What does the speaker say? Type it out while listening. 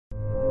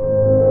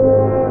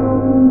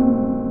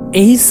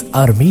এইস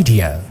আর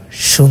media,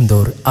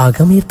 সুন্দর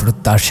আগামীর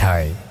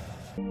প্রত্যাশায়।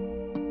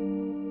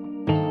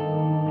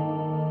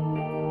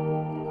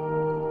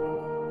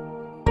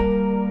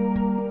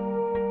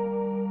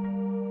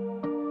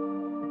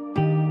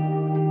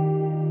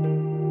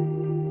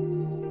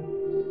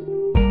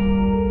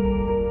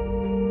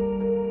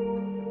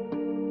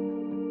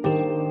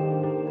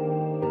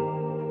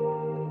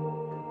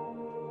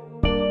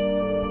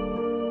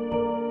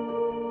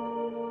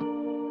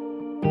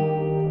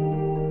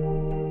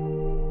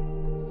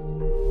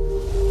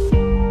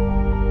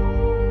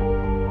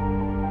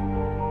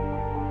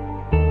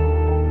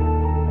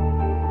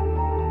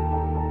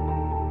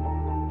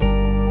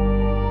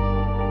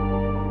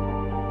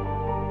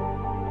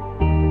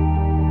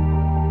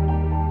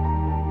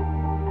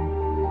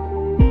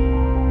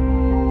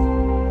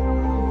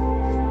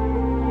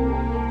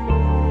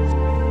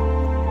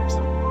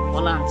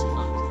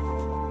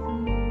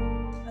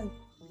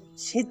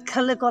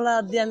 শীতকালে কলা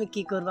দিয়ে আমি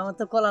কি করবো? আমার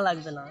তো কলা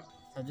লাগবে না।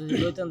 যদি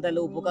লইতেন তাহলে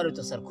উপকার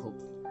হইতো স্যার খুব।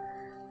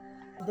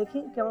 দেখি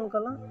কেমন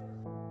কলা।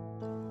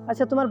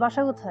 আচ্ছা, তোমার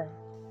বাসা কোথায়?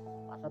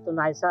 বাসা তো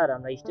নাই স্যার,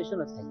 আমরা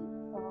স্টেশনে থাকি।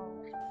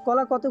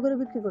 কলা কত করে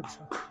বিক্রি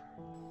করছো?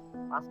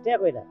 5 টাকা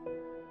কইরা।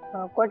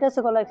 কয়টা আছে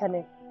কলা এখানে?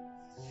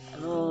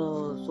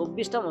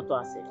 24টা মতো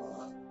আছে।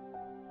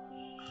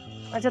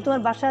 আচ্ছা,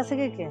 তোমার বাসা আছে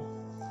কে কে?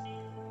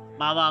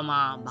 বাবা মা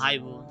ভাই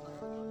বোন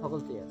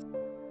সকলই আছে।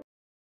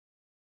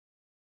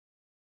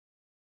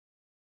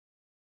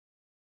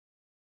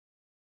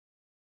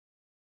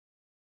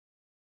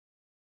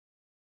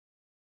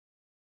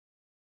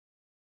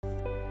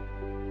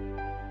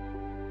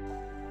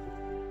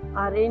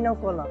 আর এই নাও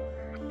কলা।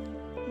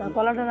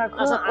 কলাটা রাখো।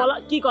 আচ্ছা, কলা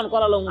কি কোন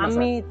কলা লং?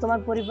 আমি তোমার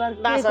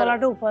পরিবারকে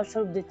কলাটা উপহার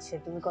স্বরূপ দিচ্ছি।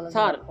 তুমি কলাটা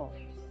রাখো,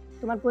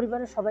 তোমার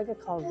পরিবারের সবাইকে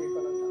খাওয়াবে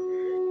কলাটা।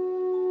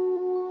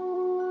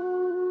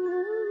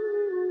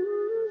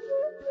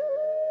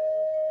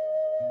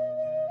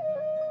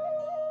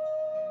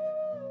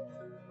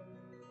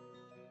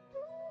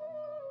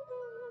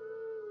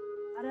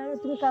 আরে আরে,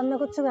 তুমি কান্না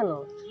করছো কেন?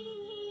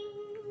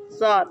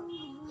 স্যার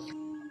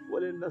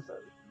বলেন না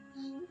স্যার,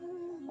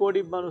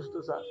 গরিব মানুষ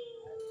তো স্যার।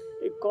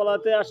 এই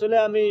কলাতে আসলে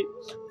আমি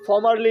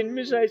ফরমালিন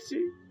মিশাইছি।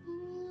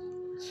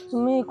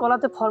 তুমি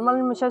কলাতে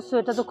ফরমালিন মিশাইছো?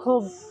 এটা তো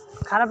খুব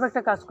খারাপ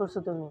একটা কাজ করছো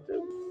তুমি।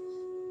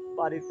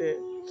 বাড়িতে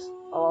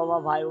বাবা মা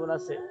ভাই বোন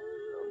আছে,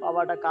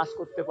 বাবাটা কাজ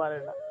করতে পারে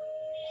না,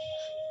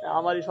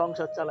 আমারই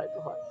সংসার চালাইতে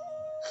হয়।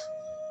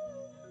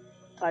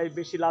 তাই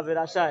বেশি লাভের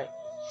আশায়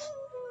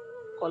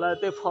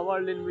কলাতে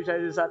ফরমালিন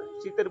মিশাইছি স্যার।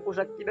 শীতের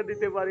পোশাক কিনে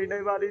দিতে পারি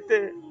নাই বাড়িতে,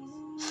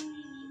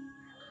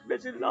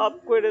 বেশি লাভ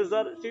করে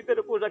স্যার শীতের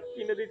পোশাক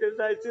কিনে দিতে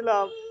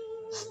চাইছিলাম,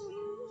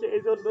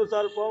 সেই জন্য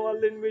স্যার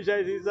ফরমালিন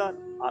মিশাইছি স্যার।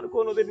 আর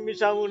কোনোদিন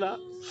মিশাবো না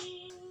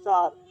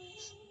স্যার।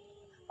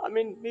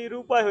 আমি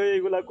নিরুপায় হয়ে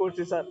এগুলা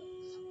করছি স্যার।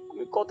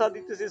 আমি কথা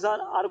দিতেছি স্যার,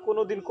 আর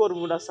কোনোদিন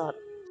করবো না স্যার।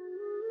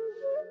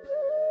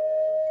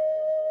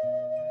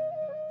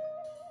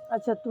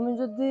 আচ্ছা, তুমি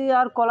যদি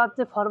আর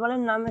কলাতে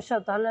ফরমালিন না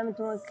মেশাও তাহলে আমি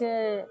তোমাকে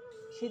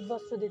শীত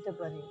বস্ত্র দিতে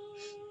পারি।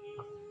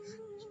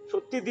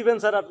 সত্যি দিবেন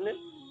স্যার? আপনি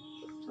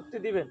সত্যি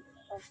দিবেন?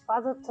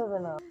 পাঁচ হবে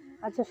না।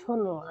 আচ্ছা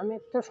শোনো, আমি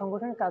একটা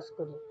সংগঠনে কাজ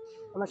করি।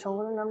 আমার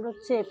সংগঠনের নামটা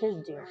হচ্ছে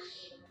FSDO।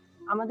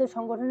 আমাদের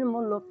সংগঠনের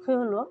মূল লক্ষ্য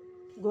হলো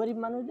গরিব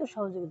মানুষদের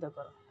সহযোগিতা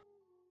করা।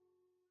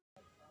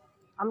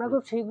 আমরা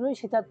খুব শীঘ্রই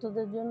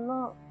শীতার্তদের জন্য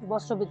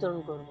বস্ত্র বিতরণ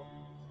করব।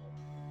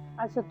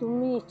 আচ্ছা,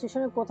 তুমি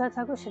স্টেশনে কোথায়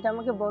থাকো সেটা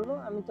আমাকে বলো,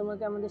 আমি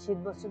তোমাকে আমাদের শীত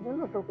বস্ত্রের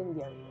জন্য টোকেন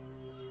দিয়ে আসবো।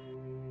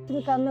 তুমি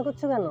কান্না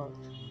করছো কেন?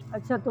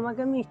 আচ্ছা, তোমাকে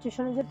আমি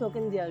স্টেশনে যে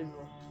টোকেন দিয়ে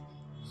আসবো।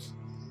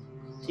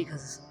 ঠিক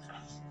আছে স্যার।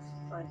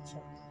 আচ্ছা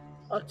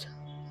আচ্ছা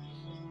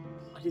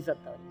আসি স্যার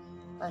তাহলে।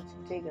 আচ্ছা,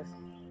 ঠিক আছে।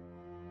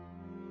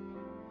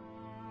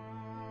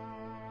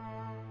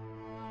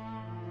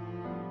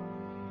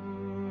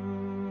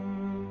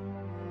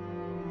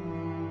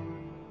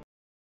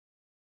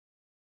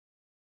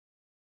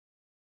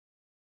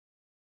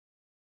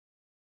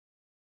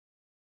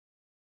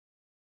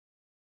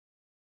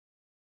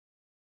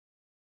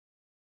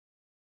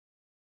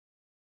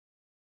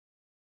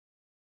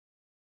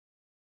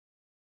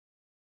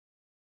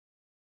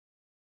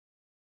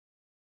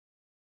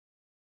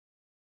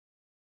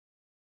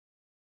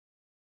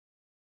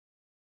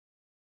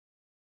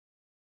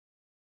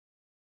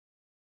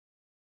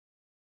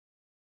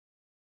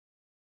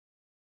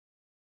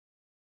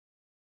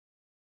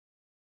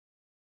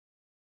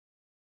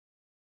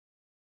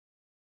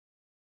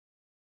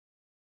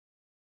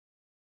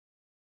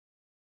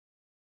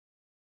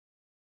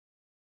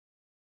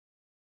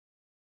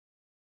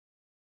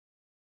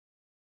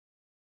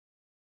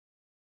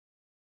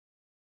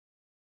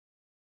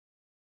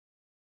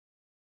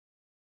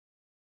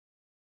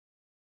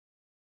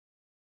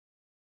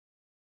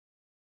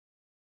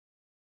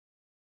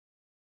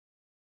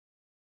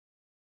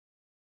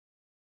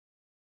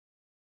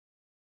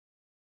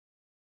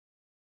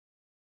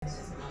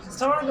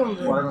 আসসালামু আলাইকুম।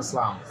 ওয়ালাইকুম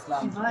আসসালাম।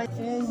 ভাই,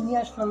 এই নিয়ে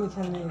আসলাম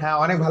এখানে। হ্যাঁ,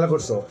 অনেক ভালো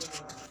করছো।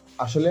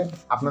 আসলে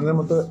আপনাদের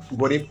মতো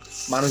গরিব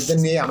মানুষদের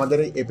নিয়ে আমাদের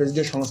এই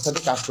FSDO সংস্থাটি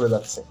কাজ করে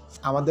যাচ্ছে।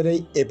 আমাদের এই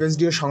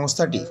FSDO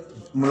সংস্থাটি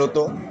মূলত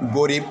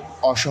গরিব,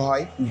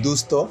 অসহায়,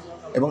 দুস্থ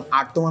এবং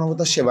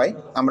আর্তমানবতার সেবায়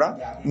আমরা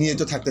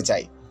নিয়োজিত থাকতে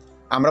চাই।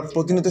 আমরা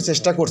প্রতিনিয়ত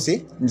চেষ্টা করছি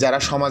যারা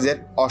সমাজের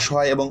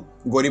অসহায় এবং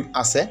গরিব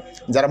আছে,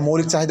 যারা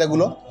মৌলিক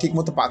চাহিদাগুলো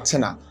ঠিকমতো পাচ্ছে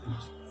না,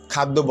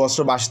 খাদ্য,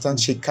 বস্ত্র, বাসস্থান,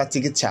 শিক্ষা,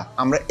 চিকিৎসা,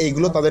 আমরা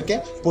এইগুলো তাদেরকে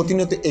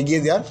প্রতিনিয়ত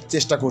এগিয়ে দেওয়ার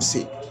চেষ্টা করছি।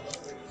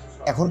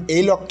 এখন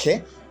এই লক্ষ্যে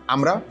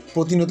আমরা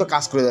প্রতিনিয়ত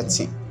কাজ করে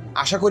যাচ্ছি।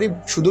 আশা করি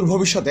সুদূর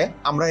ভবিষ্যতে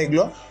আমরা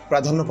এগুলো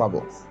প্রাধান্য পাব।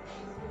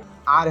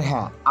 আর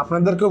হ্যাঁ,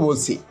 আপনাদেরকেও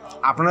বলছি,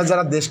 আপনারা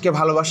যারা দেশকে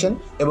ভালোবাসেন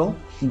এবং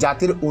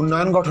জাতির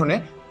উন্নয়ন গঠনে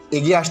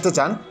এগিয়ে আসতে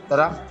চান,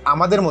 তারা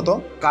আমাদের মতো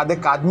কাঁধে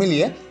কাঁধ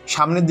মিলিয়ে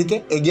সামনের দিকে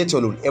এগিয়ে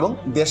চলুন এবং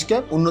দেশকে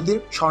উন্নতির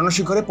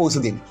স্বর্ণশিখরে পৌঁছে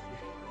দিন।